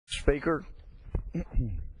Speaker.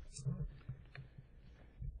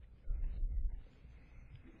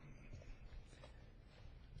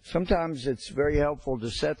 Sometimes it's very helpful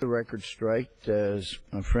to set the record straight, as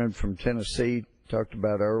my friend from Tennessee talked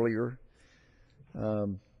about earlier.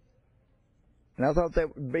 And I thought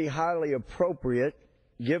that would be highly appropriate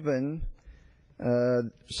given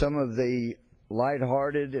some of the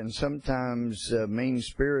lighthearted and sometimes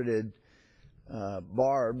mean-spirited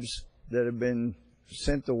barbs that have been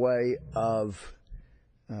sent the way of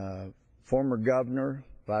former governor,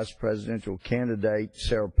 vice presidential candidate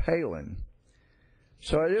Sarah Palin.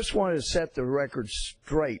 So I just wanted to set the record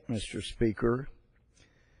straight, Mr. Speaker,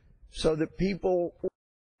 so that people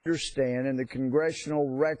understand and the congressional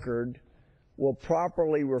record will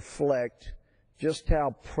properly reflect just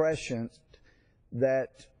how prescient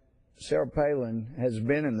that Sarah Palin has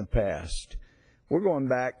been in the past. We're going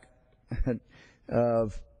back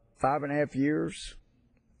 5.5 years.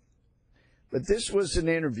 But this was an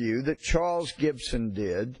interview that Charles Gibson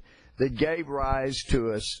did that gave rise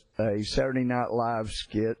to a Saturday Night Live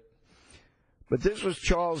skit. But this was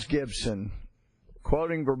Charles Gibson,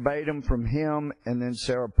 quoting verbatim from him and then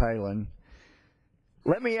Sarah Palin.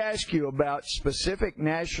 Let me ask you about specific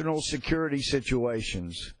national security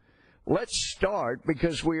situations. Let's start,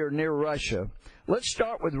 because we are near Russia, let's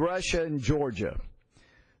start with Russia and Georgia.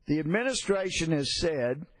 The administration has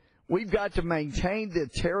said we've got to maintain the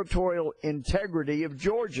territorial integrity of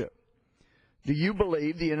Georgia. Do you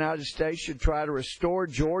believe the United States should try to restore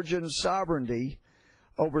Georgian sovereignty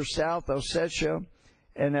over South Ossetia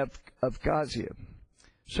and Abkhazia?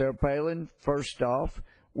 Sarah Palin, first off,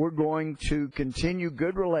 we're going to continue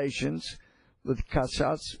good relations with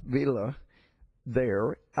Kassatsvila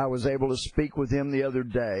there. I was able to speak with him the other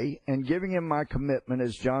day and giving him my commitment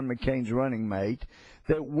as John McCain's running mate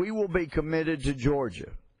that we will be committed to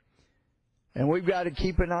Georgia. And we've got to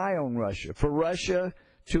keep an eye on Russia. For Russia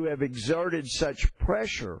to have exerted such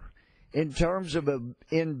pressure in terms of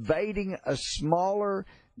invading a smaller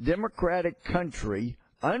democratic country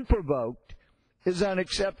unprovoked is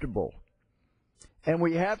unacceptable. And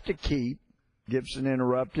we have to keep, Gibson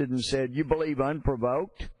interrupted and said, you believe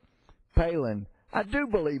unprovoked? Palin, I do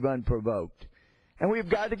believe unprovoked. And we've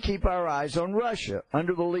got to keep our eyes on Russia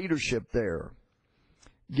under the leadership there.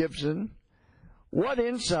 Gibson, what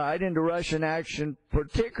insight into Russian action,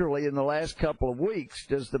 particularly in the last couple of weeks,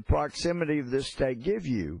 does the proximity of this state give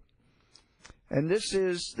you? And this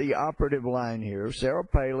is the operative line here. Sarah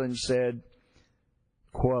Palin said,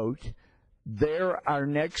 quote, they're our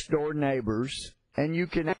next-door neighbors, and you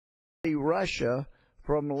can see Russia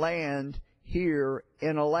from land here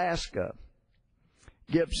in Alaska.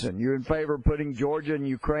 Gibson, you're in favor of putting Georgia and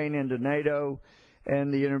Ukraine into NATO,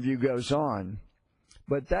 and the interview goes on.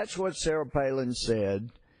 But that's what Sarah Palin said.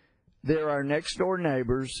 They're our next-door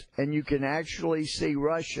neighbors, and you can actually see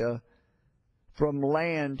Russia from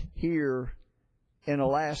land here in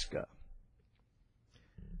Alaska.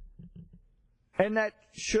 And that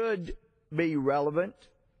should be relevant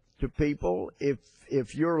to people.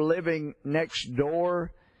 If you're living next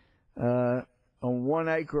door on 1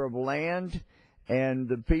 acre of land, and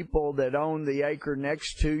the people that own the acre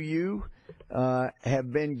next to you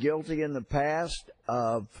have been guilty in the past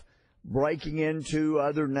of breaking into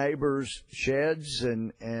other neighbors' sheds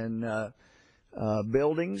and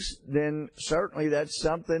buildings, then certainly that's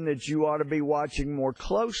something that you ought to be watching more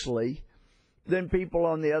closely than people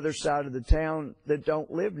on the other side of the town that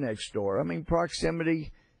don't live next door. I mean,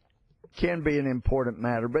 proximity can be an important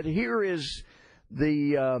matter. But here is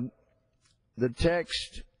the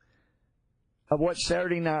text of what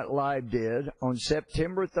Saturday Night Live did on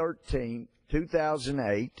September 13,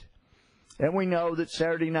 2008. And we know that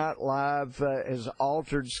Saturday Night Live has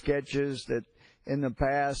altered sketches that in the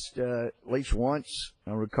past, at least once,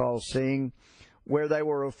 I recall seeing, where they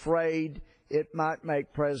were afraid it might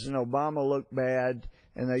make President Obama look bad,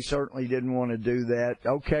 and they certainly didn't want to do that.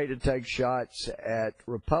 Okay to take shots at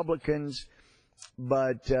Republicans,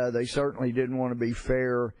 but they certainly didn't want to be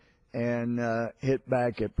fair and hit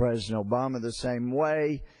back at President Obama the same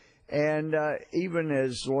way. And even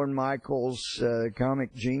as Lorne Michaels,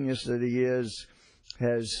 comic genius that he is,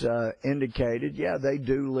 has indicated, yeah, they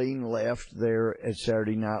do lean left there at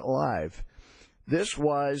Saturday Night Live. This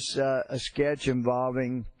was a sketch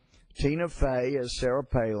involving Tina Fey as Sarah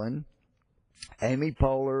Palin, Amy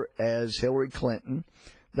Poehler as Hillary Clinton.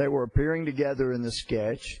 They were appearing together in the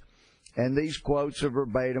sketch, and these quotes are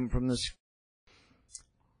verbatim from the sketch.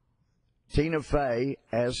 Tina Fey,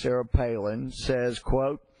 as Sarah Palin, says,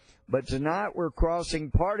 quote, but tonight we're crossing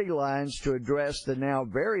party lines to address the now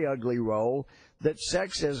very ugly role that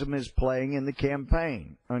sexism is playing in the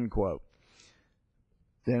campaign, unquote.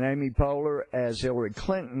 Then Amy Poehler as Hillary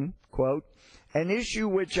Clinton, quote, an issue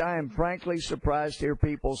which I am frankly surprised to hear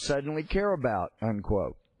people suddenly care about,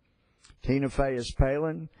 unquote. Tina Fey as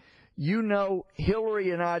Palin, you know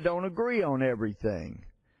Hillary and I don't agree on everything.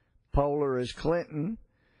 Poehler as Clinton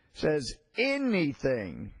says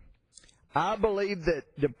anything. I believe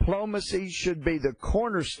that diplomacy should be the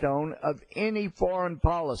cornerstone of any foreign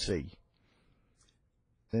policy.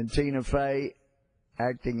 Then Tina Fey,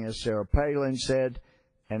 acting as Sarah Palin, said,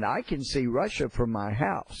 and I can see Russia from my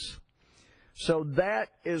house. So that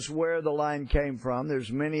is where the line came from.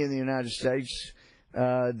 There's many in the United States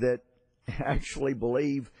that actually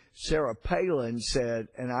believe Sarah Palin said,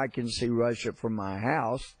 and I can see Russia from my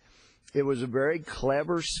house. It was a very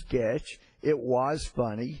clever sketch. It was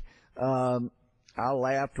funny. I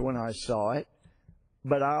laughed when I saw it,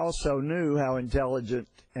 but I also knew how intelligent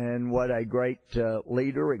and what a great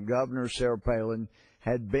leader and governor Sarah Palin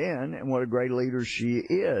had been and what a great leader she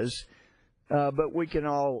is. But we can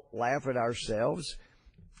all laugh at ourselves.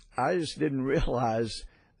 I just didn't realize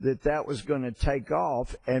that that was going to take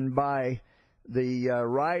off, and by the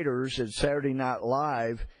writers at Saturday Night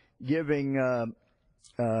Live giving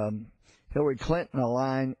Hillary Clinton a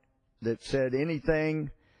line that said anything,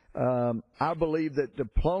 I believe that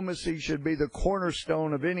diplomacy should be the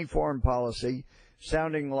cornerstone of any foreign policy,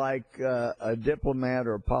 sounding like a diplomat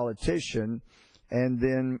or a politician, and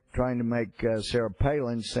then trying to make Sarah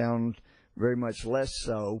Palin sound very much less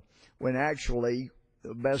so, when actually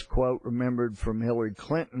the best quote remembered from Hillary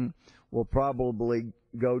Clinton will probably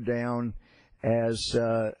go down as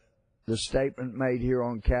the statement made here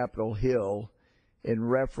on Capitol Hill in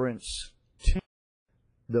reference to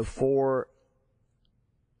the 4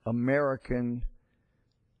 American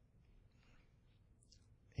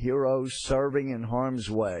heroes serving in harm's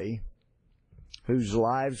way, whose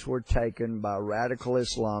lives were taken by radical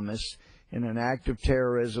Islamists in an act of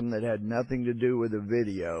terrorism that had nothing to do with the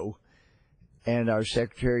video, and our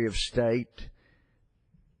Secretary of State,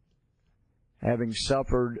 having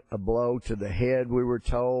suffered a blow to the head, we were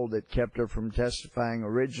told, that kept her from testifying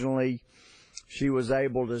originally, she was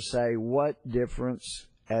able to say, what difference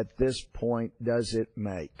at this point does it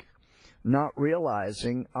make? Not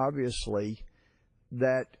realizing, obviously,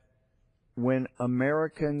 that when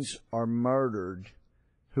Americans are murdered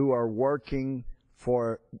who are working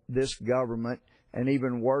for this government and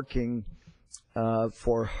even working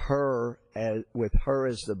for her, with her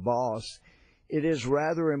as the boss, it is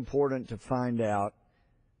rather important to find out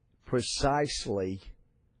precisely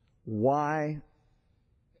why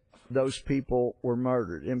those people were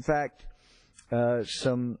murdered. In fact,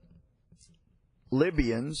 some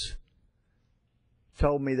Libyans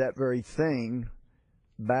told me that very thing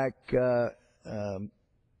back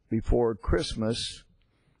before Christmas.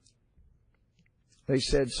 They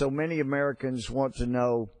said, so many Americans want to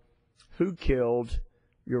know who killed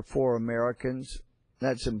your 4 Americans.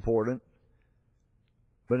 That's important.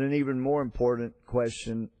 But an even more important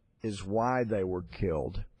question is why they were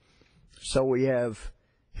killed. So we have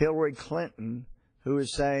Hillary Clinton, who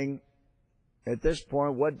is saying, at this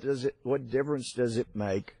point, what difference does it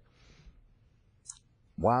make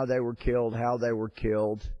why they were killed, how they were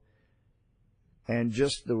killed, and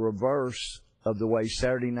just the reverse of the way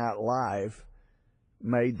Saturday Night Live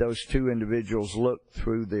made those 2 individuals look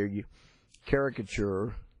through the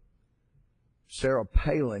caricature. Sarah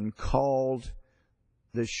Palin called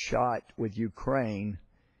the shot with Ukraine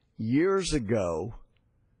years ago.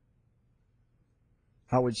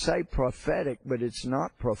 I would say prophetic, but it's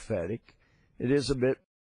not prophetic. It is a bit,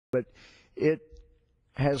 but it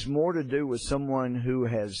has more to do with someone who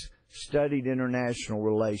has studied international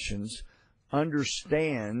relations,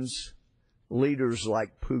 understands leaders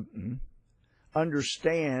like Putin,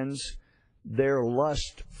 understands their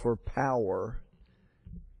lust for power,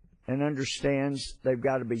 and understands they've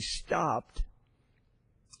got to be stopped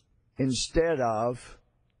instead of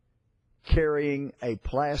carrying a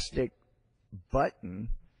plastic button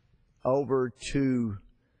over to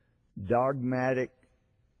dogmatic,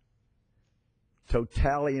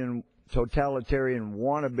 totalitarian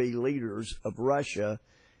wannabe leaders of Russia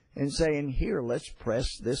and saying, here, let's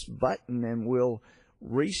press this button and we'll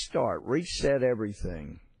reset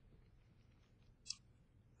everything.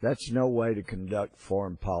 That's no way to conduct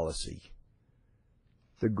foreign policy.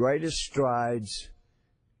 The greatest strides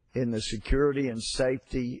in the security and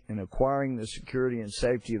safety, in acquiring the security and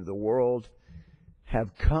safety of the world,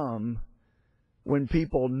 have come when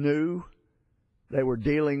people knew they were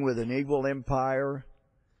dealing with an evil empire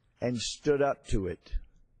and stood up to it.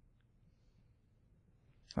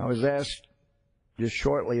 I was asked just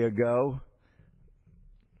shortly ago,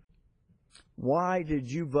 why did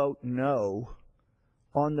you vote no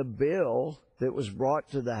on the bill that was brought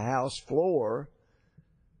to the House floor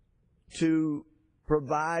to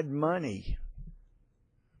provide money,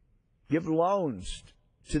 give loans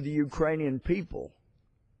to the Ukrainian people.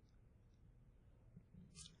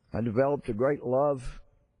 I developed a great love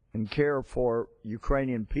and care for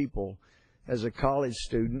Ukrainian people as a college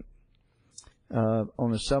student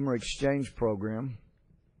on a summer exchange program.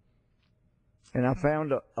 And I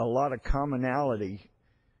found a lot of commonality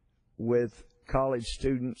with college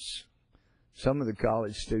students, some of the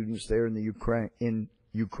college students there in the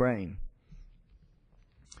Ukraine.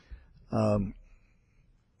 I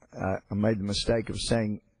made the mistake of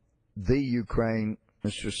saying the Ukraine,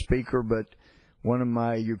 Mr. Speaker, but one of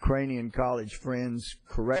my Ukrainian college friends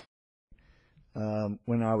corrected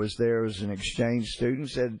when I was there as an exchange student,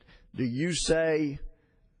 said, "Do you say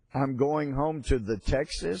I'm going home to the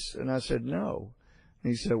Texas?" And I said, "No."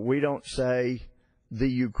 And he said, "We don't say the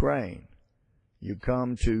Ukraine. You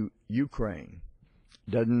come to Ukraine."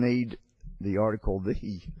 Doesn't need the article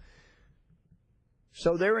the.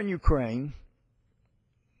 So they're in Ukraine.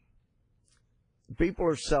 People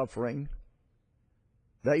are suffering.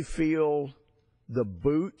 They feel the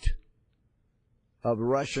boot of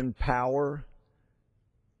Russian power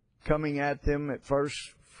coming at them at first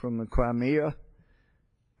from the Crimea,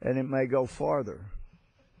 and it may go farther.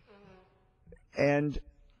 And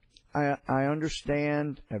I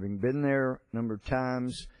understand, having been there a number of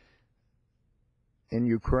times in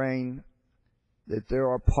Ukraine, that there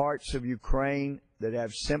are parts of Ukraine that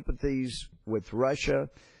have sympathies with Russia,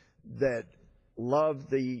 that love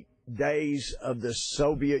the days of the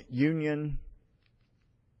Soviet Union,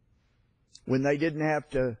 when they didn't have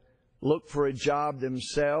to look for a job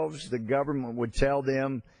themselves. The government would tell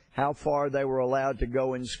them how far they were allowed to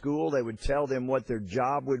go in school. They would tell them what their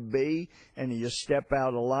job would be, and you step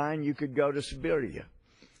out of line, you could go to Siberia.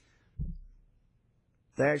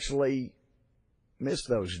 They actually miss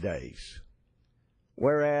those days.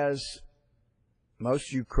 Whereas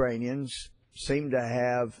most Ukrainians seem to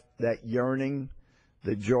have that yearning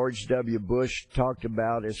that George W. Bush talked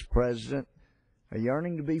about as president, a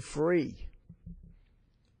yearning to be free.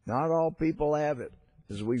 Not all people have it,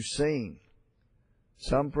 as we've seen.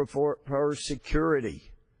 Some prefer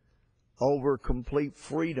security over complete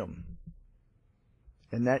freedom.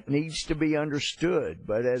 And that needs to be understood.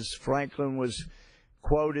 But as Franklin was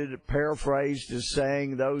quoted, paraphrased as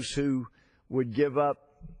saying, those who would give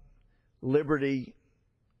up liberty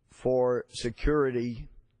for security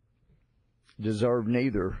deserve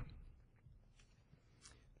neither.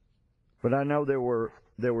 But I know there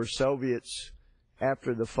were Soviets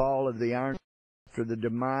after the fall of the Iron, after the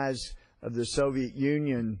demise of the Soviet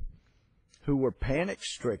Union, who were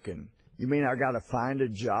panic-stricken. You mean I got to find a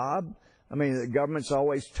job? I mean, the government's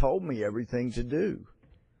always told me everything to do.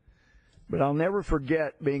 But I'll never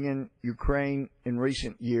forget being in Ukraine in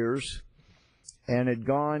recent years, and had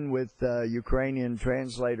gone with a Ukrainian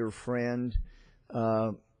translator friend.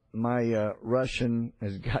 My Russian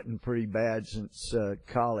has gotten pretty bad since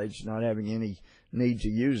college, not having any need to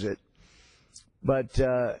use it. But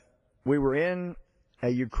we were in a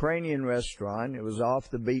Ukrainian restaurant. It was off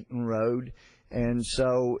the beaten road, and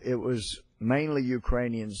so it was mainly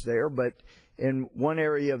Ukrainians there. But in one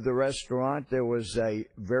area of the restaurant, there was a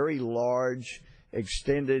very large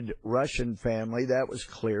extended Russian family. That was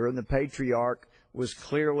clear, and the patriarch was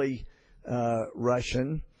clearly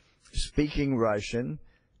Russian, speaking Russian.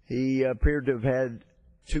 He appeared to have had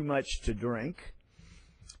too much to drink.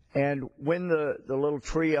 And when the little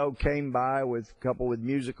trio came by, with a couple with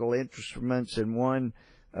musical instruments and one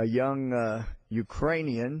a young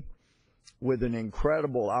Ukrainian with an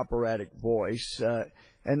incredible operatic voice,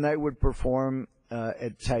 and they would perform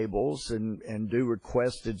at tables and do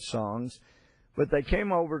requested songs. But they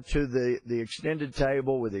came over to the extended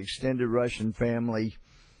table with the extended Russian family,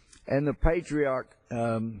 and the patriarch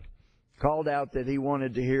called out that he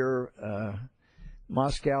wanted to hear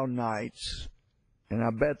Moscow Nights. And I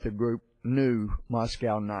bet the group knew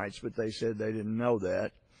Moscow Nights, but they said they didn't know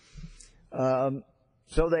that.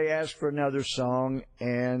 So they asked for another song,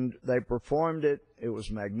 and they performed it. It was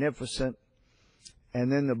magnificent. And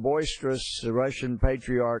then the boisterous Russian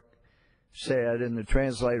patriarch said, and the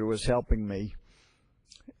translator was helping me,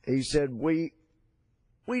 he said, we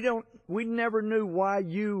never knew why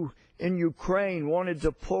you in Ukraine wanted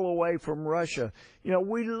to pull away from Russia. You know,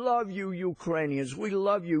 we love you, Ukrainians. We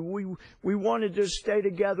love you. We wanted to stay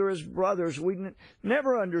together as brothers. We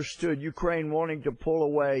never understood Ukraine wanting to pull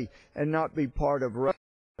away and not be part of Russia.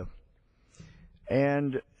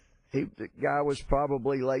 And the guy was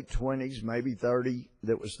probably late 20s, maybe 30,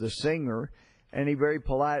 that was the singer. And he very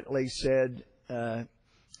politely said,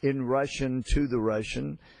 in Russian to the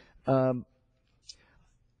Russian,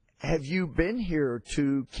 have you been here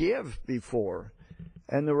to Kiev before?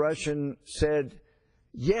 And the Russian said,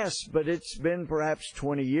 yes, but it's been perhaps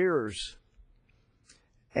 20 years.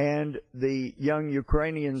 And the young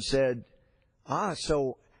Ukrainian said,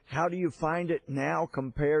 so how do you find it now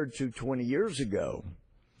compared to 20 years ago?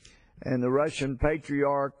 And the Russian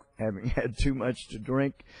patriarch, having had too much to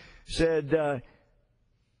drink, said,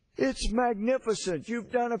 it's magnificent.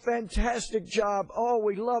 You've done a fantastic job. Oh,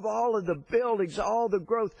 we love all of the buildings, all the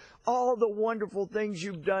growth, all the wonderful things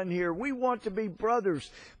you've done here. We want to be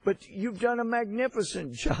brothers, but you've done a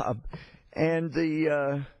magnificent job. And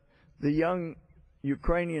the young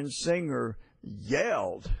Ukrainian singer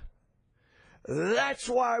yelled, that's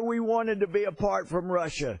why we wanted to be apart from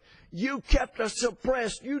Russia. You kept us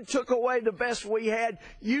suppressed. You took away the best we had.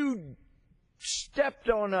 You stepped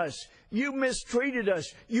on us. You mistreated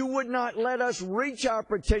us. You would not let us reach our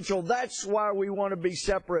potential. That's why we want to be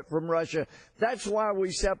separate from Russia. That's why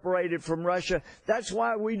we separated from Russia. That's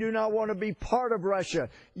why we do not want to be part of Russia.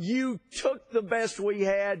 You took the best we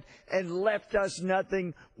had and left us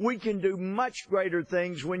nothing. We can do much greater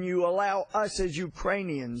things when you allow us as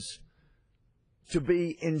Ukrainians to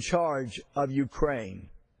be in charge of Ukraine.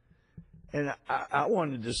 And I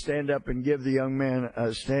wanted to stand up and give the young man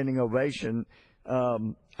a standing ovation.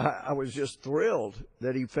 I was just thrilled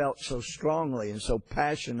that he felt so strongly and so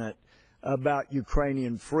passionate about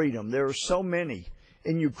Ukrainian freedom. There are so many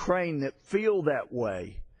in Ukraine that feel that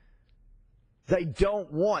way. They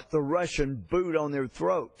don't want the Russian boot on their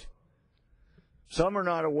throat. Some are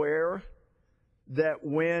not aware that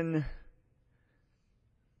when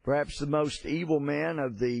perhaps the most evil man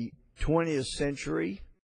of the 20th century,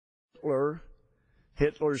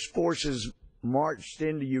 Hitler's forces marched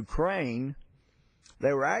into Ukraine,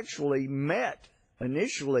 they were actually met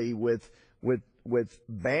initially with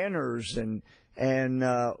banners and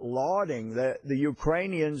lauding. The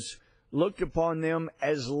Ukrainians looked upon them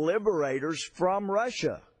as liberators from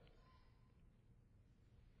Russia.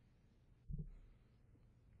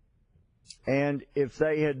 And if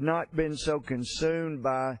they had not been so consumed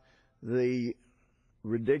by the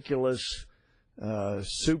ridiculous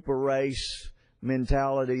super race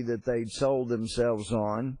mentality that they'd sold themselves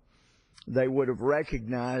on, they would have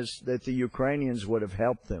recognized that the Ukrainians would have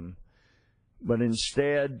helped them. But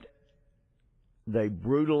instead, they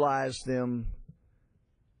brutalized them,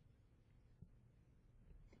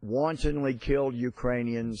 wantonly killed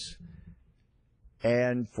Ukrainians,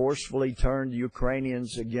 and forcefully turned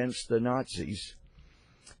Ukrainians against the Nazis.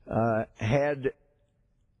 Had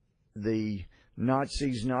the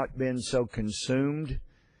Nazis not been so consumed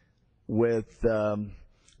with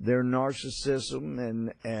their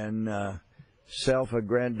narcissism and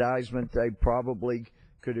self-aggrandizement, they probably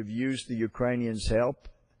could have used the Ukrainians' help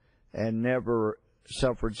and never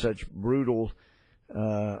suffered such brutal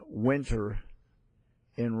winter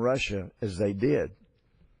in Russia as they did.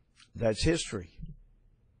 That's history.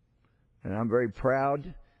 And I'm very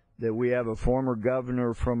proud that we have a former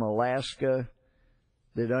governor from Alaska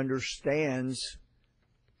that understands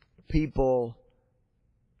people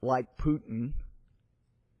like Putin,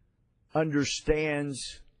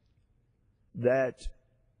 understands that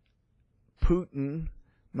Putin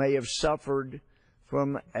may have suffered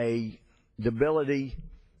from a debility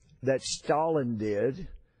that Stalin did.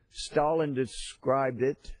 Stalin described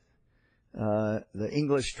it. The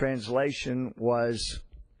English translation was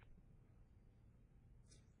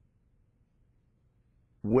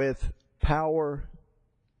with power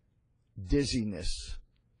dizziness.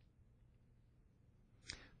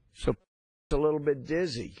 So a little bit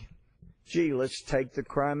dizzy. Gee, let's take the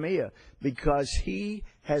Crimea, because he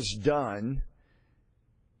has done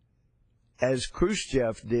as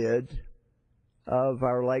Khrushchev did of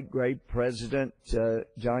our late great President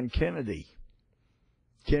John Kennedy.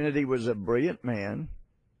 Kennedy was a brilliant man.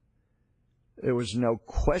 There was no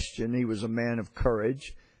question he was a man of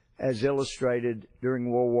courage, as illustrated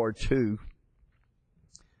during World War II.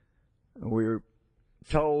 We were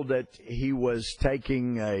told that he was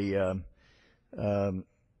taking a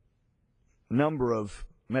number of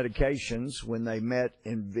medications when they met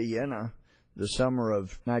in Vienna the summer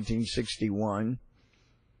of 1961.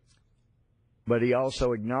 But he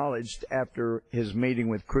also acknowledged after his meeting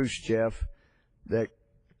with Khrushchev that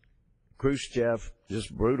Khrushchev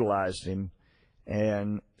just brutalized him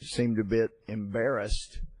and seemed a bit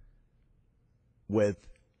embarrassed with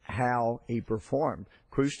how he performed.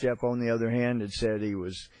 Khrushchev, on the other hand, had said he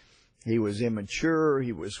was immature,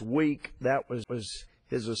 he was weak. That was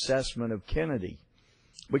his assessment of Kennedy,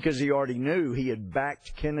 because he already knew he had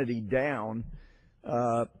backed Kennedy down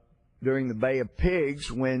during the Bay of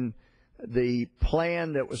Pigs, when the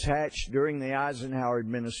plan that was hatched during the Eisenhower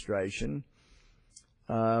administration,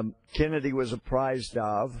 Kennedy was apprised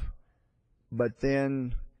of, but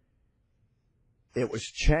then it was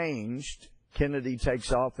changed. Kennedy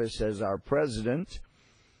takes office as our president,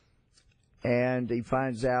 and he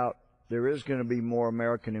finds out there is going to be more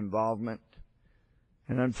American involvement.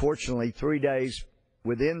 And unfortunately,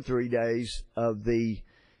 within 3 days of the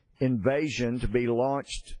invasion to be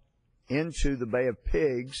launched into the Bay of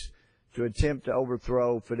Pigs to attempt to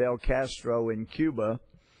overthrow Fidel Castro in Cuba,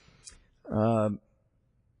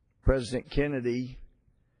 President Kennedy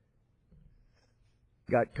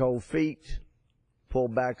got cold feet,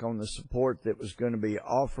 pulled back on the support that was going to be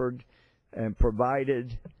offered and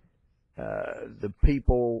provided. The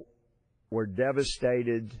people were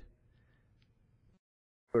devastated,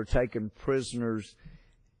 were taken prisoners.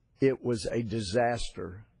 It was a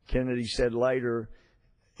disaster. Kennedy said later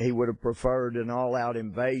he would have preferred an all-out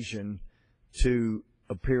invasion to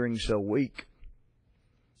appearing so weak.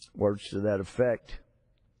 Words to that effect.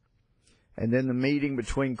 And then the meeting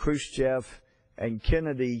between Khrushchev and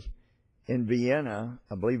Kennedy in Vienna,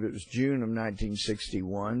 I believe it was June of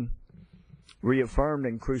 1961, reaffirmed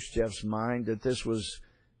in Khrushchev's mind that this was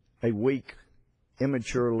a weak,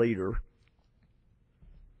 immature leader.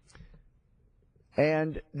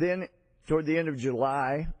 And then, toward the end of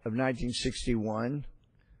July of 1961,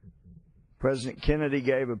 President Kennedy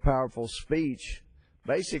gave a powerful speech,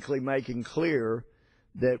 basically making clear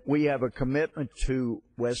that we have a commitment to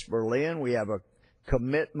West Berlin, we have a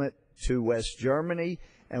commitment to West Germany,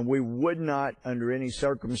 and we would not, under any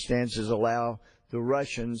circumstances, allow the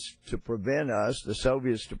Russians to prevent us, the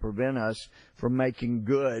Soviets to prevent us from making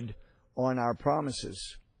good on our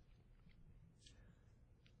promises.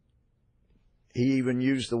 He even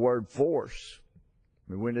used the word force.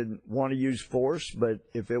 We didn't want to use force, but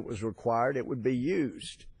if it was required, it would be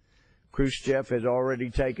used. Khrushchev had already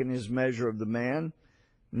taken his measure of the man,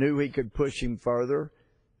 knew he could push him further,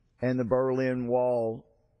 and the Berlin Wall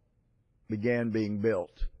began being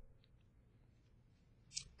built.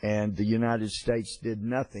 And the United States did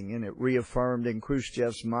nothing, and it reaffirmed in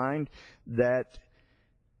Khrushchev's mind that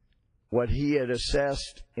what he had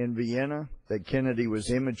assessed in Vienna, that Kennedy was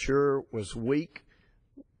immature, was weak,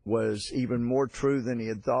 was even more true than he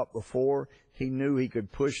had thought before. He knew he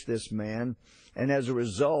could push this man, and as a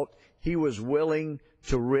result, he was willing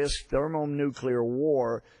to risk thermonuclear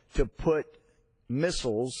war to put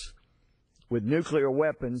missiles with nuclear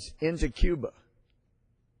weapons into Cuba.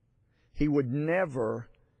 He would never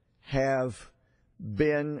have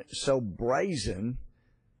been so brazen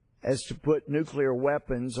as to put nuclear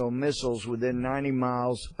weapons on missiles within 90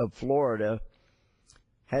 miles of Florida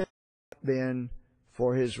had it not been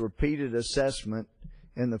for his repeated assessment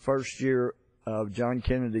in the first year of John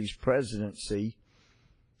Kennedy's presidency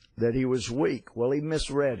that he was weak. Well, he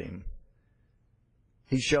misread him.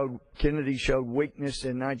 Kennedy showed weakness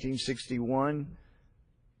in 1961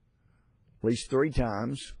 at least 3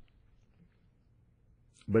 times,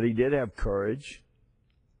 but he did have courage.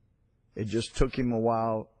 It just took him a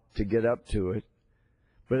while to get up to it.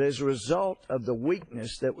 But as a result of the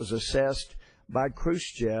weakness that was assessed by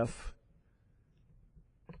Khrushchev,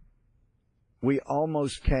 we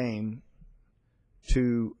almost came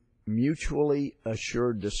to mutually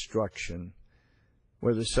assured destruction,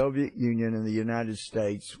 where the Soviet Union and the United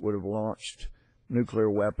States would have launched nuclear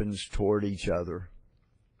weapons toward each other.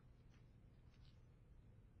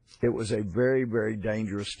 It was a very, very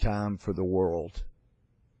dangerous time for the world.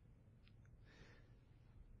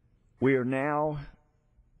 We are now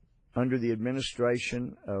under the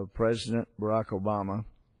administration of President Barack Obama,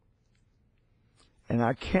 and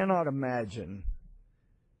I cannot imagine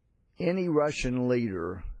any Russian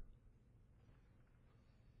leader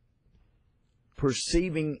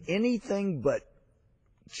perceiving anything but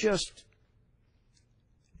just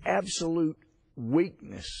absolute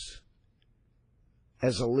weakness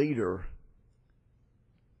as a leader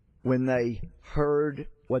when they heard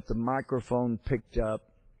what the microphone picked up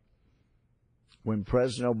when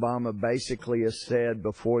President Obama basically has said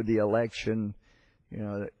before the election,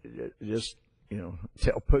 tell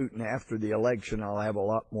Putin after the election I'll have a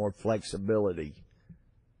lot more flexibility.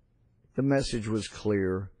 The message was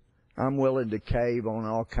clear. I'm willing to cave on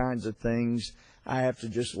all kinds of things. I have to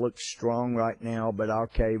just look strong right now, but I'll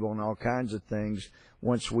cave on all kinds of things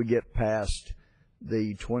once we get past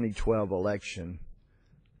the 2012 election.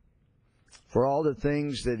 For all the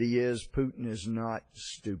things that he is, Putin is not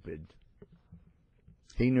stupid.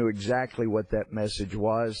 He knew exactly what that message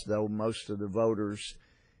was, though most of the voters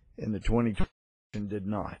in the 2020 election did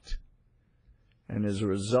not. And as a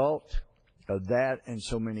result, of that and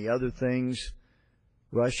so many other things,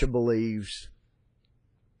 Russia believes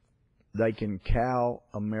they can cow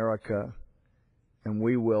America, and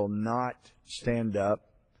we will not stand up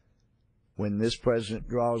when this president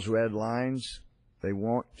draws red lines. They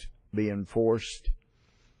won't be enforced.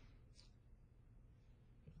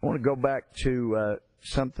 I want to go back to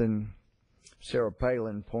something Sarah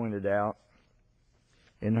Palin pointed out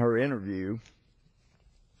in her interview.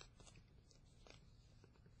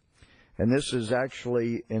 And this is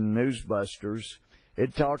actually in Newsbusters.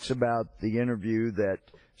 It talks about the interview that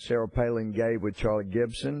Sarah Palin gave with Charlie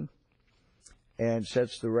Gibson and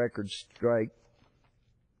sets the record straight.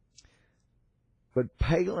 But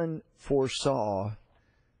Palin foresaw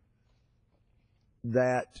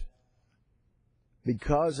that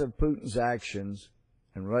because of Putin's actions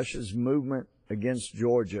and Russia's movement against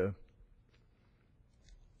Georgia,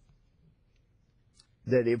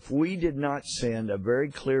 that if we did not send a very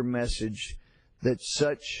clear message that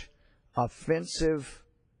such offensive,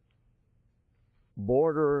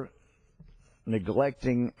 border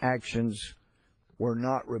neglecting actions were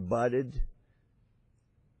not rebutted,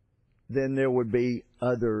 then there would be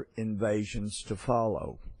other invasions to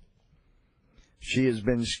follow. She has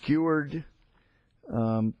been skewered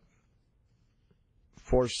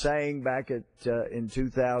for saying back in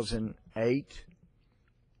 2008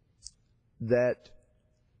 that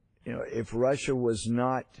if Russia was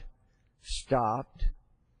not stopped,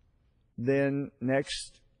 then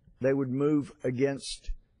next they would move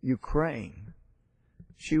against Ukraine.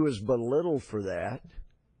 She was belittled for that,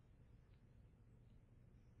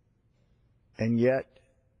 and yet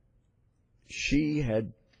she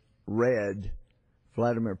had read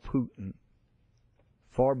Vladimir Putin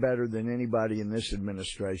far better than anybody in this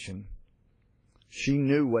administration. She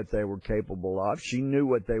knew what they were capable of. She knew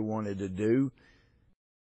what they wanted to do.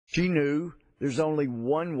 She knew there's only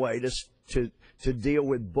one way to deal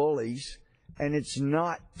with bullies, and it's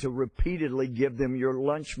not to repeatedly give them your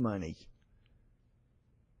lunch money.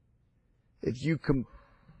 If you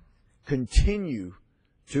continue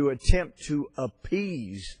to attempt to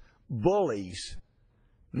appease bullies,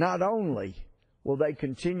 not only will they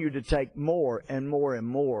continue to take more and more and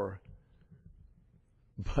more,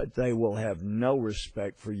 but they will have no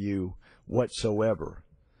respect for you whatsoever.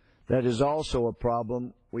 That is also a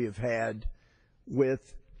problem we have had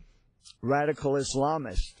with radical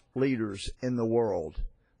Islamist leaders in the world.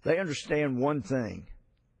 They understand one thing,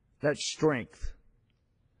 that's strength.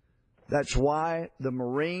 That's why the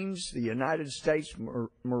Marines, the United States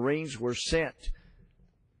Marines, were sent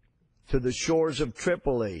to the shores of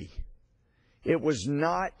Tripoli. It was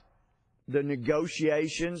not the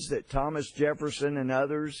negotiations that Thomas Jefferson and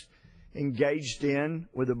others engaged in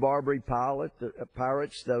with the Barbary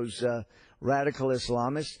pirates, those radical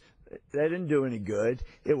Islamists. They didn't do any good.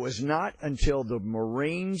 It was not until the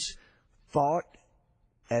Marines fought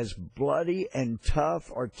as bloody and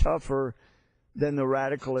tough or tougher than the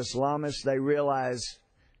radical Islamists, they realized,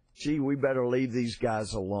 gee, we better leave these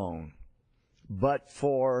guys alone. But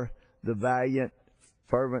for the valiant,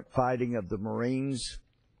 fervent fighting of the Marines,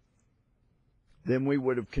 then we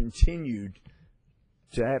would have continued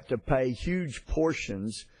to have to pay huge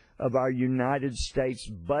portions of our United States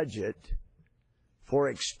budget for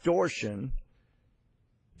extortion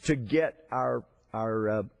to get our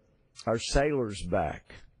sailors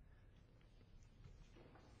back.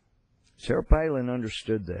 Sarah Palin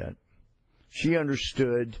understood that. She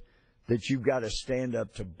understood that you've got to stand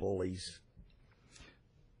up to bullies.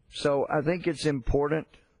 So I think it's important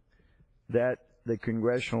that the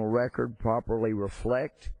congressional record properly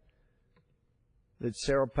reflect that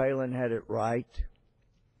Sarah Palin had it right.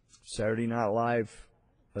 Saturday Night Live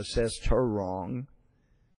assessed her wrong.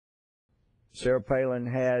 Sarah Palin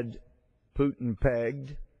had Putin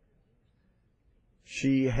pegged.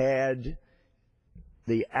 She had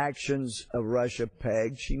the actions of Russia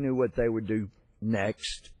pegged. She knew what they would do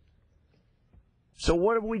next. So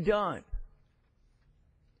what have we done?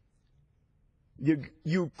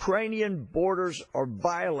 Ukrainian borders are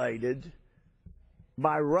violated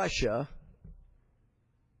by Russia,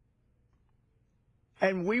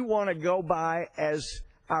 and we want to go by as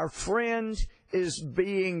our friend is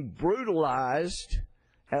being brutalized,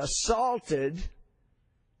 assaulted,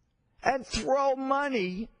 and throw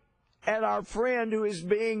money at our friend who is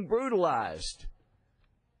being brutalized.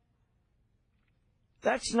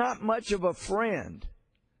 That's not much of a friend.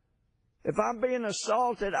 If I'm being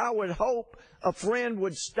assaulted, I would hope a friend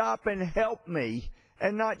would stop and help me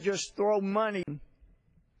and not just throw money.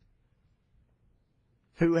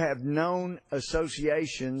 Who have known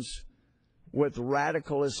associations with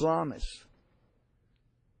radical Islamists.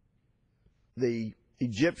 The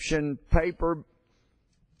Egyptian paper,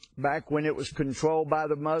 back when it was controlled by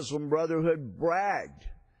the Muslim Brotherhood, bragged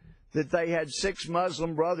that they had 6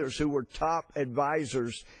 Muslim brothers who were top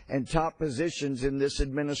advisors and top positions in this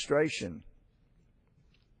administration.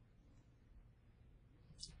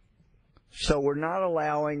 So we're not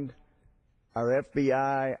allowing our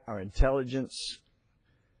FBI, our intelligence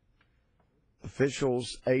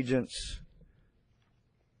officials, agents,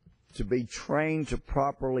 to be trained to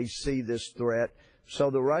properly see this threat. So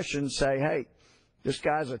the Russians say, hey, this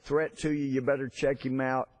guy's a threat to you, you better check him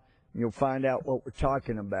out, and you'll find out what we're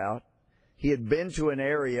talking about. He had been to an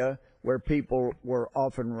area where people were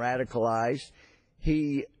often radicalized.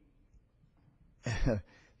 He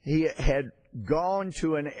had gone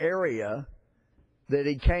to an area that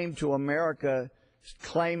he came to America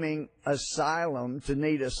claiming asylum, to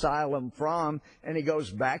need asylum from, and he goes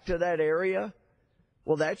back to that area?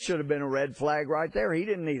 Well, that should have been a red flag right there. He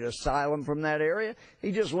didn't need asylum from that area.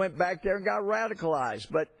 He just went back there and got radicalized.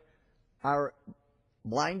 But our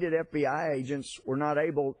blinded FBI agents were not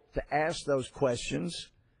able to ask those questions.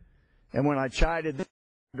 And when I chided the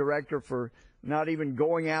director for not even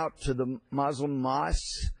going out to the Muslim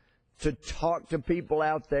mosques to talk to people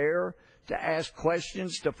out there, to ask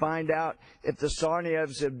questions, to find out if the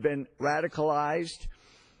Tsarnaevs had been radicalized,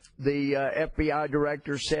 the FBI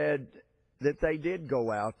director said that they did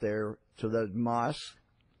go out there to the mosque.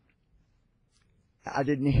 I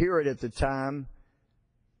didn't hear it at the time,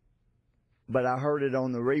 but I heard it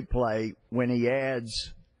on the replay when he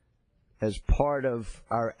adds, as part of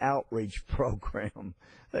our outreach program,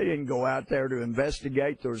 they didn't go out there to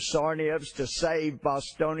investigate the Tsarnaevs to save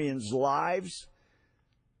Bostonians' lives.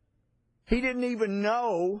 He didn't even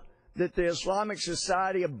know that the Islamic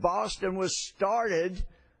Society of Boston was started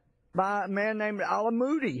by a man named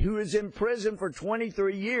Al-Moody, who is in prison for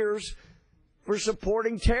 23 years for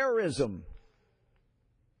supporting terrorism.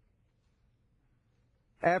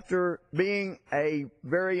 After being a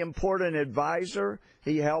very important advisor,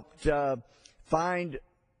 he helped find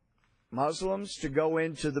Muslims to go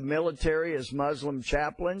into the military as Muslim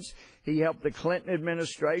chaplains. He helped the Clinton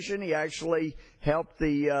administration. He actually helped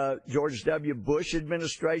the George W. Bush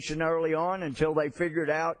administration early on until they figured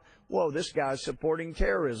out, whoa, this guy's supporting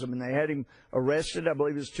terrorism. And they had him arrested, I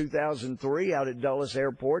believe it was 2003, out at Dulles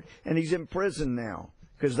Airport, and he's in prison now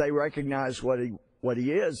because they recognize what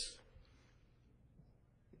he is.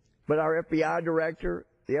 But our FBI director,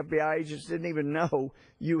 the FBI agents didn't even know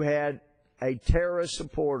you had a terrorist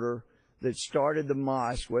supporter that started the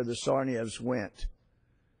mosque where the Tsarnaevs went.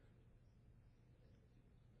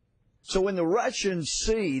 So when the Russians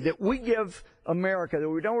see that we give America, that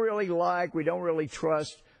we don't really like, we don't really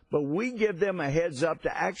trust, but we give them a heads up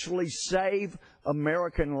to actually save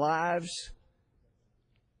American lives,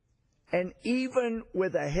 and even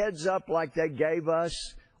with a heads up like they gave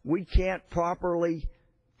us, we can't properly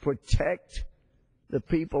protect the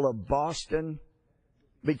people of Boston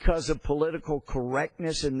because of political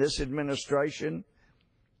correctness in this administration.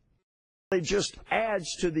 It just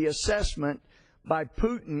adds to the assessment by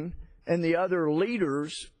Putin and the other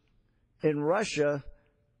leaders in Russia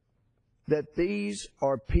that these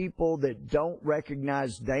are people that don't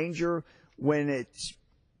recognize danger when it's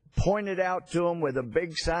pointed out to them with a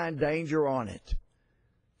big sign, danger on it.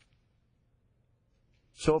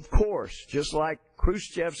 So, of course, just like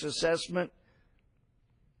Khrushchev's assessment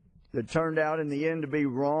that turned out in the end to be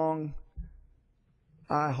wrong,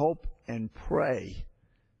 I hope and pray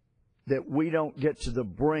that we don't get to the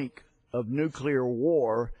brink of nuclear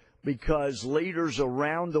war because leaders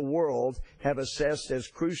around the world have assessed, as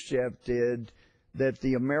Khrushchev did, that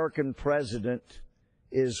the American president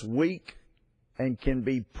is weak and can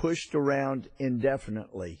be pushed around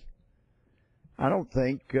indefinitely. I don't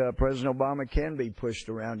think President Obama can be pushed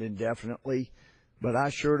around indefinitely, but I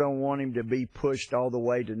sure don't want him to be pushed all the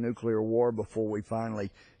way to nuclear war before we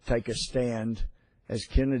finally take a stand, as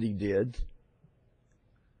Kennedy did.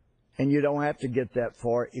 And you don't have to get that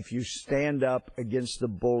far if you stand up against the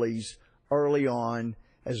bullies early on,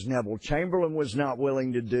 as Neville Chamberlain was not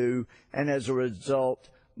willing to do, and as a result,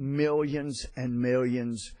 millions and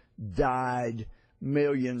millions died,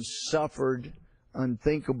 millions suffered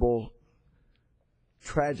unthinkable,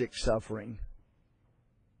 tragic suffering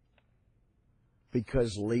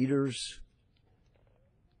because leaders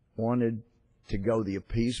wanted to go the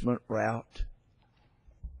appeasement route.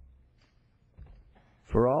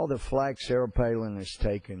 For all the flack Sarah Palin has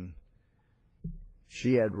taken,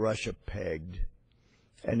 she had Russia pegged.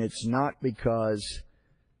 And it's not because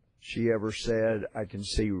she ever said, I can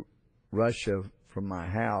see Russia from my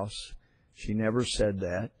house. She never said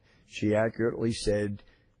that. She accurately said,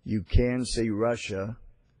 you can see Russia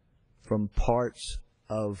from parts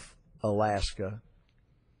of Alaska,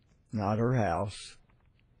 not her house,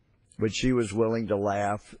 but she was willing to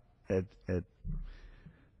laugh at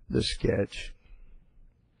the sketch.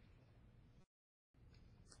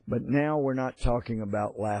 But now we're not talking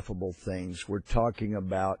about laughable things. We're talking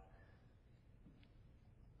about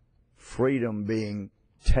freedom being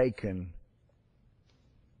taken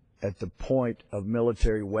at the point of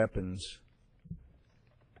military weapons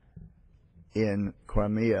in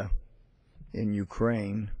Crimea, in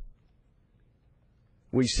Ukraine.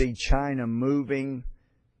 We see China moving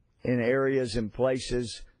in areas and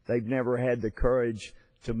places they've never had the courage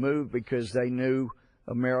to move because they knew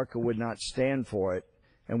America would not stand for it,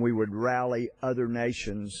 and we would rally other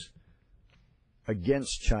nations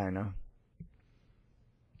against China.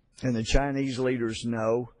 And the Chinese leaders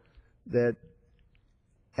know that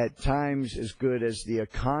at times, as good as the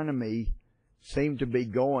economy seemed to be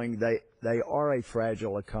going, they are a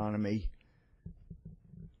fragile economy.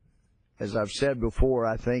 As I've said before,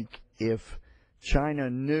 I think if China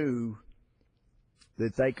knew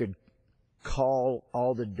that they could call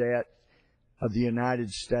all the debt of the United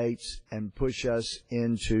States and push us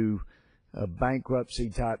into a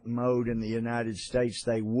bankruptcy-type mode in the United States,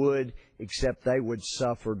 they would, except they would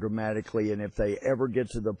suffer dramatically. And if they ever get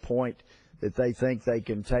to the point that they think they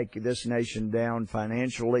can take this nation down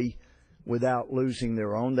financially without losing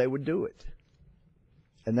their own, they would do it.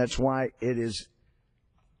 And that's why it is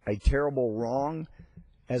a terrible wrong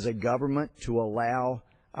as a government to allow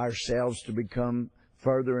ourselves to become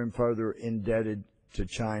further and further indebted to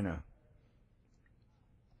China.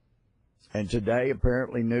 And today,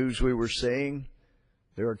 apparently, news we were seeing,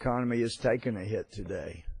 their economy has taken a hit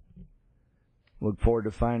today. Look forward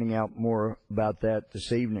to finding out more about that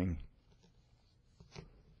this evening.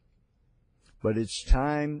 But it's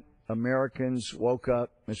time Americans woke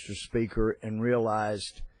up, Mr. Speaker, and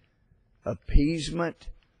realized appeasement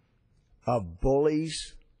of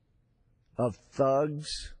bullies, of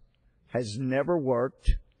thugs, has never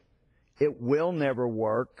worked. It will never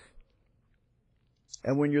work.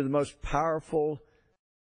 And when you're the most powerful,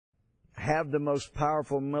 have the most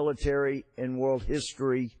powerful military in world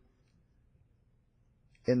history,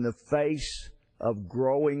 in the face of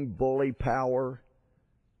growing bully power,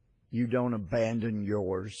 you don't abandon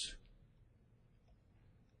yours.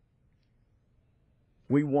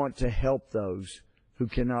 We want to help those who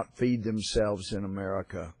cannot feed themselves in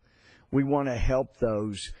America. We want to help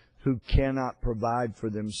those who cannot provide for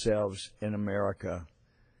themselves in America.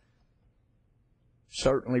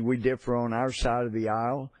 Certainly we differ on our side of the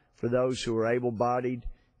aisle. For those who are able-bodied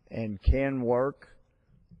and can work,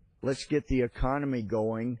 let's get the economy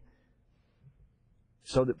going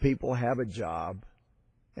so that people have a job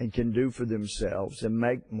and can do for themselves and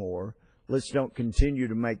make more. Let's don't continue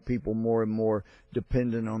to make people more and more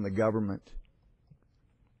dependent on the government.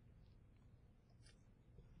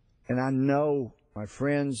 And I know my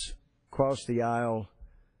friends across the aisle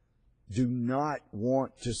do not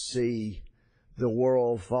want to see the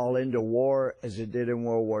world fall into war as it did in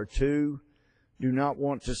World War II, do not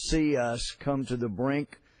want to see us come to the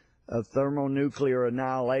brink of thermonuclear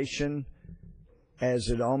annihilation as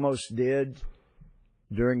it almost did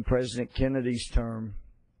during President Kennedy's term.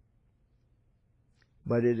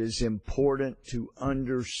 But it is important to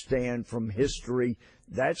understand from history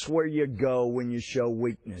that's where you go when you show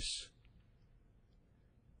weakness.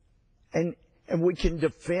 And we can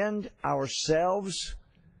defend ourselves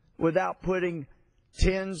without putting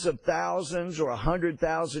tens of thousands or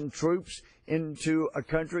 100,000 troops into a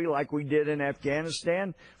country like we did in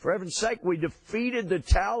Afghanistan. For heaven's sake, we defeated the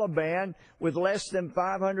Taliban with less than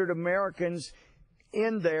 500 Americans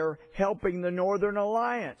in there helping the Northern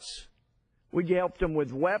Alliance. We helped them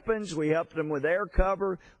with weapons, we helped them with air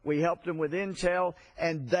cover, we helped them with intel,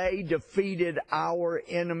 and they defeated our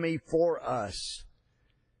enemy for us.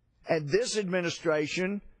 And this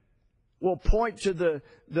administration will point to the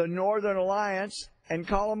Northern Alliance and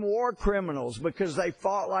call them war criminals because they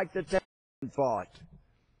fought like the Taliban fought.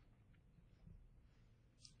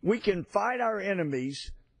 We can fight our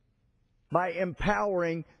enemies by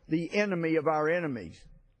empowering the enemy of our enemies.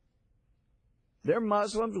 They're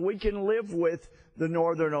Muslims. We can live with the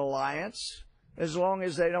Northern Alliance as long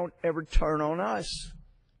as they don't ever turn on us.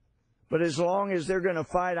 But as long as they're going to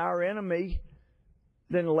fight our enemy,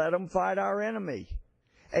 then let them fight our enemy.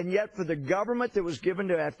 And yet for the government that was given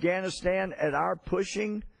to Afghanistan at our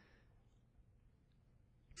pushing,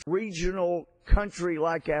 regional country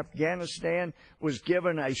like Afghanistan was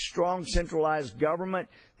given a strong centralized government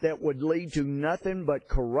that would lead to nothing but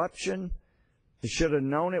corruption. They should have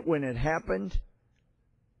known it when it happened.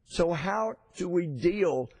 So how do we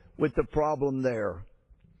deal with the problem there?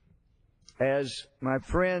 as my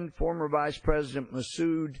friend, former Vice President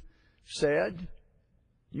Massoud said,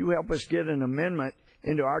 you help us get an amendment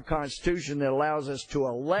into our Constitution that allows us to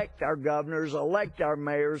elect our governors, elect our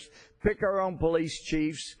mayors, pick our own police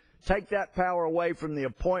chiefs, take that power away from the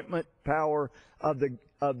appointment power of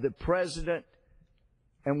the president,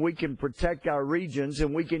 and we can protect our regions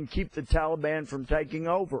and we can keep the Taliban from taking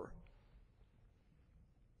over.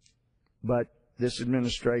 But this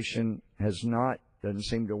administration doesn't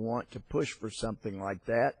seem to want to push for something like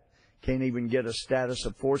that. Can't even get a status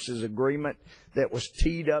of forces agreement that was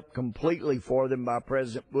teed up completely for them by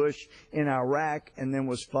President Bush in Iraq and then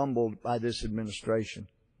was fumbled by this administration.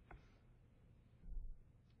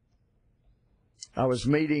 I was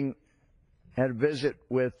had a visit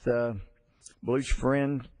with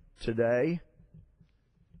U.S.foreign today.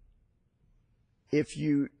 If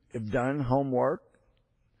you have done homework,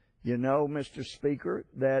 you know, Mr. Speaker,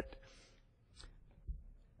 that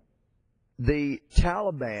the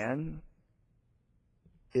Taliban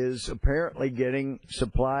is apparently getting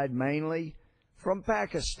supplied mainly from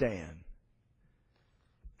Pakistan.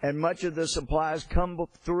 And much of the supplies come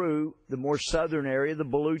through the more southern area, the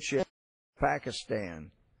Baluchi,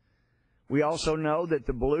 Pakistan. We also know that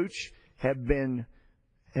the Baluch have been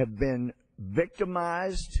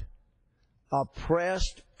victimized,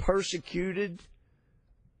 oppressed, persecuted,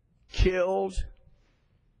 killed,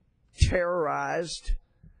 terrorized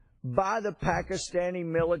by the Pakistani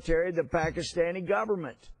military, the Pakistani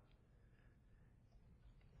government.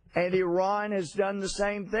 And Iran has done the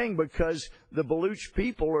same thing because the Baluch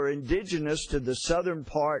people are indigenous to the southern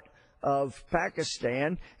part of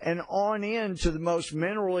Pakistan and on into the most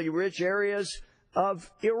minerally rich areas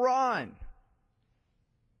of Iran.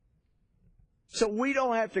 So we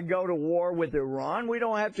don't have to go to war with Iran. We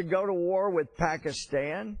don't have to go to war with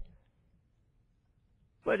Pakistan.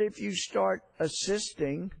 But if you start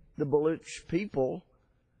assisting the Baluch people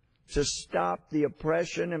to stop the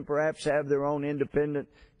oppression and perhaps have their own independent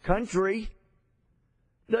country,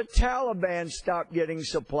 the Taliban stop getting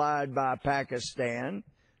supplied by Pakistan.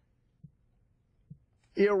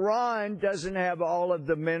 Iran doesn't have all of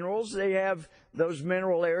the minerals. They have those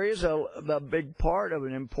mineral areas, a big part of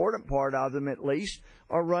an important part of them at least,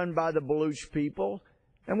 are run by the Baluch people,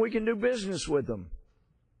 and we can do business with them.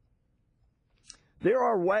 There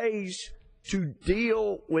are ways to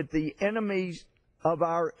deal with the enemies of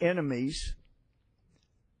our enemies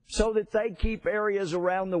so that they keep areas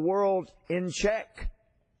around the world in check,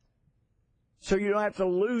 so you don't have to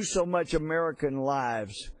lose so much American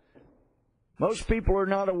lives. Most people are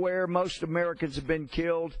not aware. Most Americans have been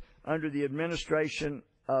killed under the administration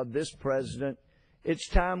of this president. It's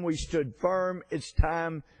time we stood firm. It's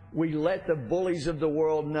time we let the bullies of the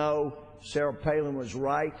world know Sarah Palin was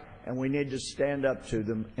right, and we need to stand up to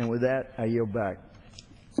them. And with that, I yield back.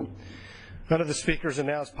 None of the speakers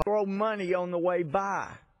announced. Throw money on the way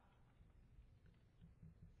by.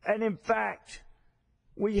 And in fact,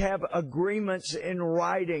 we have agreements in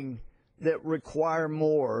writing that require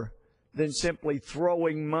more than simply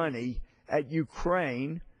throwing money at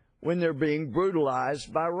Ukraine when they're being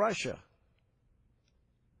brutalized by Russia.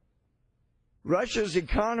 Russia's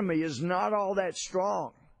economy is not all that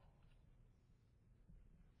strong.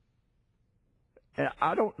 And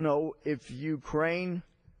I don't know if Ukraine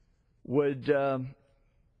would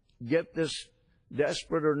get this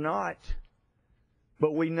desperate or not,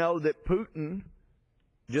 but we know that Putin,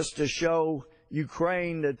 just to show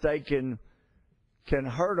Ukraine that they can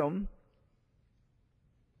hurt them,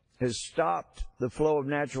 has stopped the flow of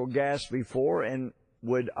natural gas before and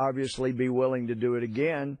would obviously be willing to do it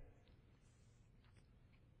again.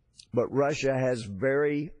 But Russia has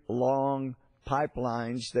very long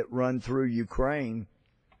pipelines that run through Ukraine.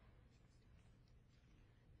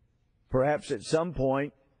 Perhaps at some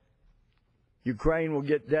point, Ukraine will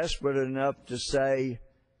get desperate enough to say,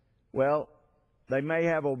 well, they may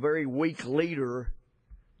have a very weak leader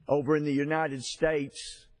over in the United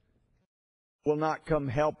States, will not come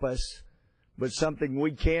help us, but something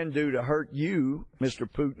we can do to hurt you, Mr.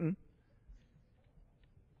 Putin.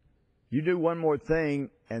 You do one more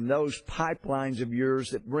thing, and those pipelines of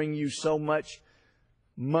yours that bring you so much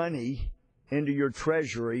money into your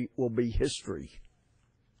treasury will be history.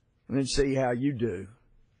 And then see how you do.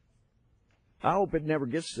 I hope it never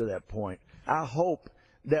gets to that point. I hope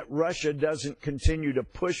that Russia doesn't continue to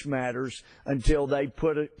push matters until they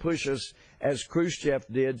push us, as Khrushchev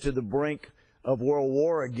did, to the brink of World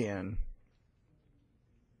War again.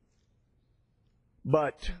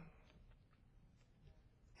 But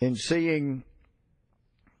in seeing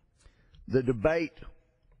the debate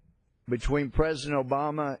between President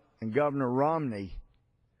Obama and Governor Romney,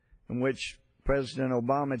 in which President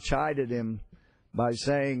Obama chided him by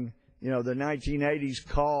saying, the 1980s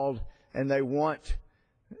called and they want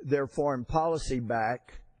their foreign policy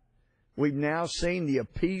back. We've now seen the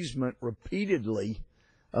appeasement repeatedly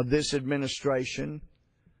of this administration.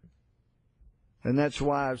 And that's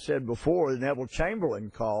why I've said before, Neville Chamberlain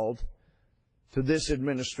called to this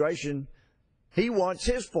administration. He wants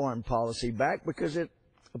his foreign policy back because it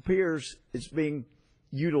appears it's being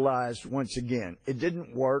utilized once again. It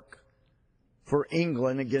didn't work for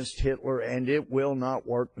England against Hitler, and it will not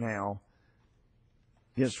work now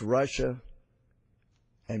against Russia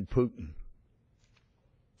and Putin.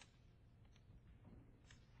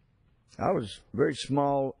 I was very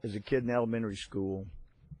small as a kid in elementary school,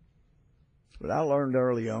 but I learned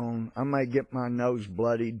early on, I may get my nose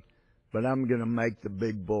bloodied, but I'm going to make the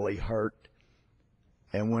big bully hurt.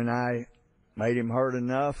 And when I made him hurt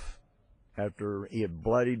enough, after he had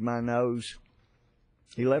bloodied my nose,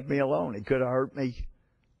 he left me alone. He could have hurt me.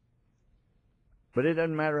 But it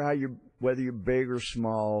doesn't matter whether you're big or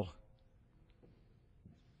small.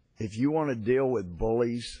 If you want to deal with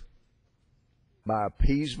bullies by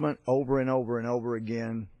appeasement over and over and over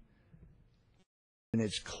again, and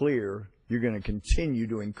it's clear you're going to continue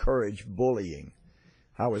to encourage bullying.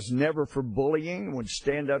 I was never for bullying, would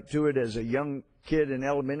stand up to it as a young kid in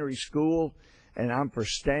elementary school, and I'm for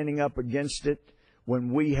standing up against it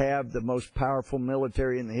when we have the most powerful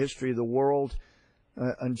military in the history of the world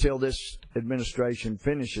until this administration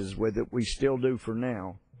finishes with it. We still do for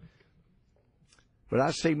now. But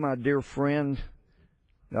I see my dear friend,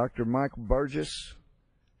 Dr. Michael Burgess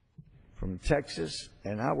from Texas,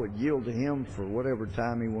 and I would yield to him for whatever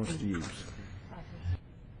time he wants to use.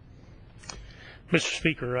 Mr.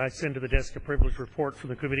 Speaker, I send to the desk a privileged report from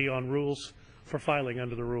the Committee on Rules for filing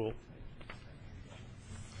under the rule.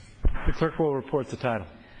 The clerk will report the title.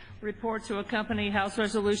 Report to accompany House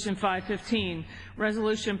Resolution 515,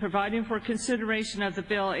 resolution providing for consideration of the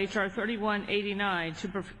bill H.R. 3189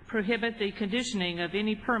 to prohibit the conditioning of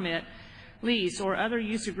any permit, lease, or other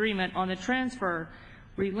use agreement on the transfer,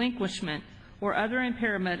 relinquishment, or other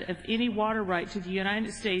impairment of any water right to the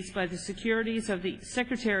United States by the Secretaries of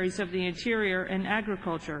the Interior and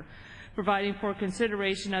Agriculture, providing for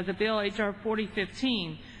consideration of the bill H.R.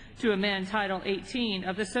 4015 to amend Title 18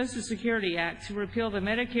 of the Social Security Act to repeal the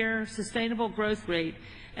Medicare Sustainable Growth Rate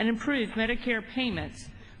and improve Medicare payments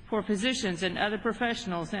for physicians and other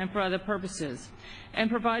professionals and for other purposes,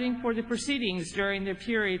 and providing for the proceedings during the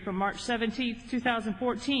period from March 17,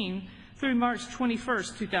 2014 through March 21,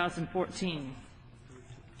 2014.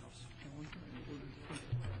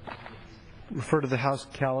 Refer to the House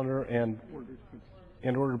calendar and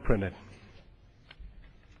order printed.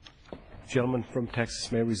 Gentleman from Texas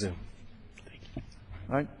may resume.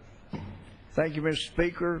 All right. Thank you, Mr.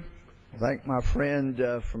 Speaker. Thank my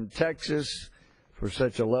friend from Texas for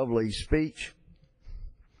such a lovely speech.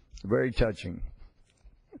 Very touching.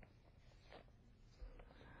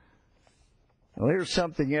 Well, here's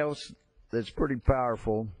something else that's pretty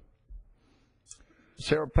powerful.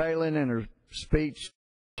 Sarah Palin, in her speech,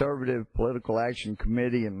 Conservative Political Action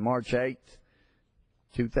Committee, on March 8,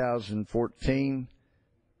 2014,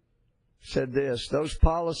 said this: those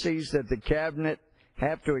policies that the cabinet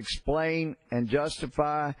have to explain and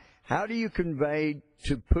justify, how do you convey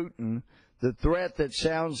to Putin the threat that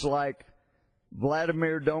sounds like,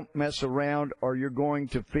 Vladimir, don't mess around or you're going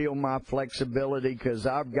to feel my flexibility because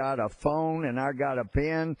I've got a phone and I got a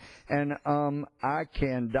pen and I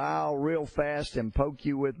can dial real fast and poke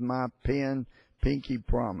you with my pen, pinky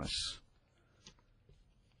promise.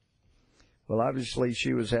 Well, obviously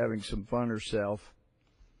she was having some fun herself,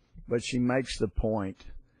 but she makes the point.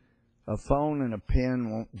 A phone and a pen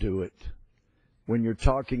won't do it when you're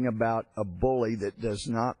talking about a bully that does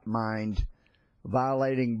not mind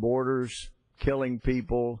violating borders, killing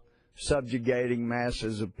people, subjugating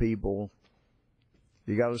masses of people.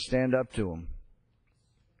 You got to stand up to them.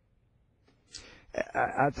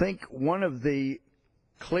 I think one of the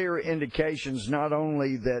clear indications, not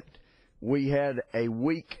only that we had a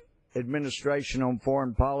weak administration on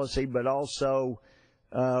foreign policy, but also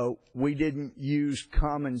we didn't use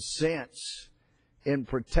common sense in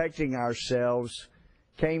protecting ourselves,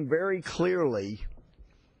 came very clearly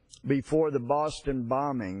before the Boston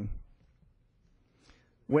bombing,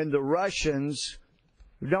 when the Russians,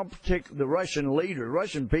 the Russian leader,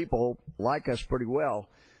 Russian people like us pretty well,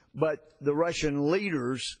 but the Russian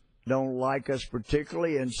leaders don't like us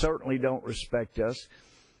particularly and certainly don't respect us.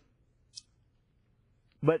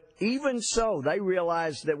 But even so, they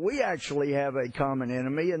realize that we actually have a common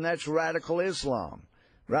enemy, and that's radical Islam.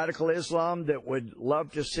 Radical Islam that would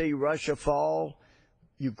love to see Russia fall,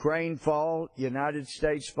 Ukraine fall, United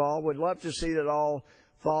States fall. We'd love to see that all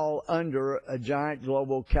fall under a giant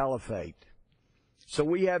global caliphate. So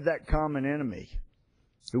we have that common enemy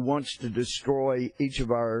who wants to destroy each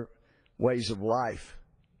of our ways of life.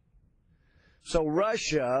 So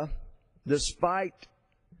Russia, despite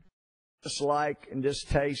dislike and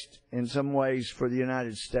distaste in some ways for the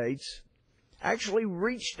United States, actually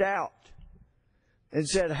reached out and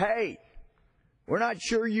said, hey, we're not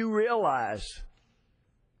sure you realize,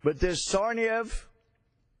 but this Sarniev,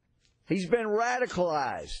 he's been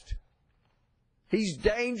radicalized. He's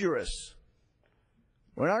dangerous.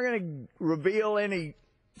 We're not going to reveal any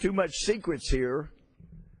too much secrets here,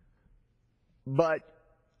 but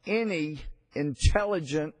any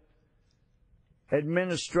intelligent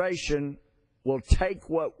administration will take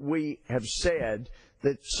what we have said,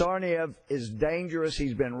 that Sarniev is dangerous,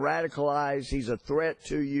 he's been radicalized, he's a threat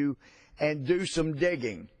to you, and do some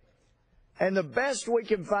digging. And the best we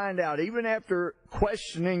can find out, even after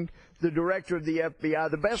questioning the director of the FBI,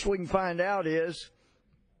 the best we can find out is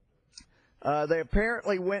they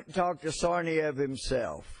apparently went and talked to Sarniev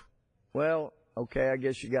himself. Well, okay, I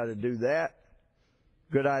guess you got to do that.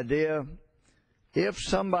 Good idea. If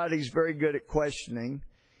somebody's very good at questioning,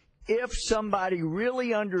 if somebody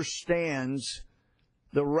really understands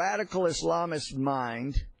the radical Islamist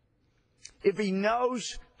mind, if he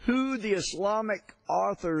knows who the Islamic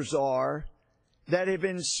authors are that have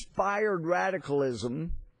inspired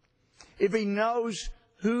radicalism, if he knows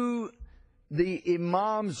who the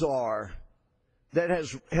imams are that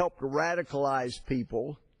has helped radicalize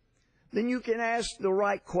people, then you can ask the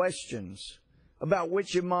right questions about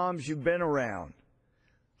which imams you've been around.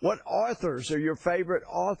 What authors are your favorite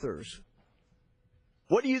authors?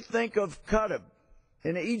 What do you think of Qutb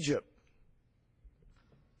in Egypt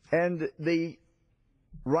and the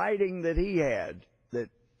writing that he had, that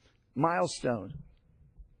milestone,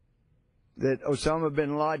 that Osama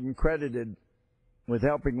bin Laden credited with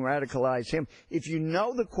helping radicalize him? If you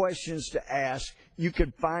know the questions to ask, you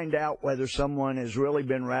could find out whether someone has really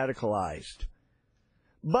been radicalized.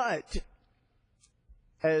 But,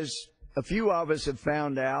 as a few of us have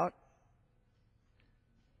found out,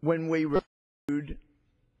 when we reviewed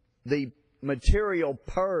the material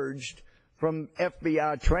purged from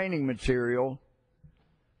FBI training material,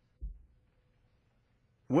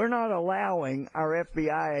 we're not allowing our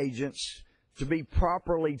FBI agents to be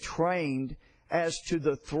properly trained as to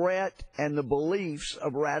the threat and the beliefs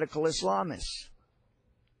of radical Islamists.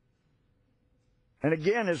 And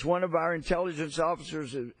again, as one of our intelligence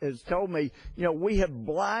officers has told me, we have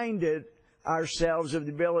blinded ourselves of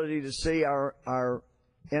the ability to see our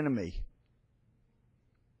enemy.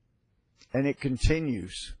 And it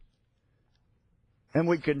continues. And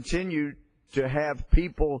we continue to have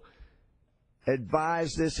people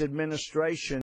advise this administration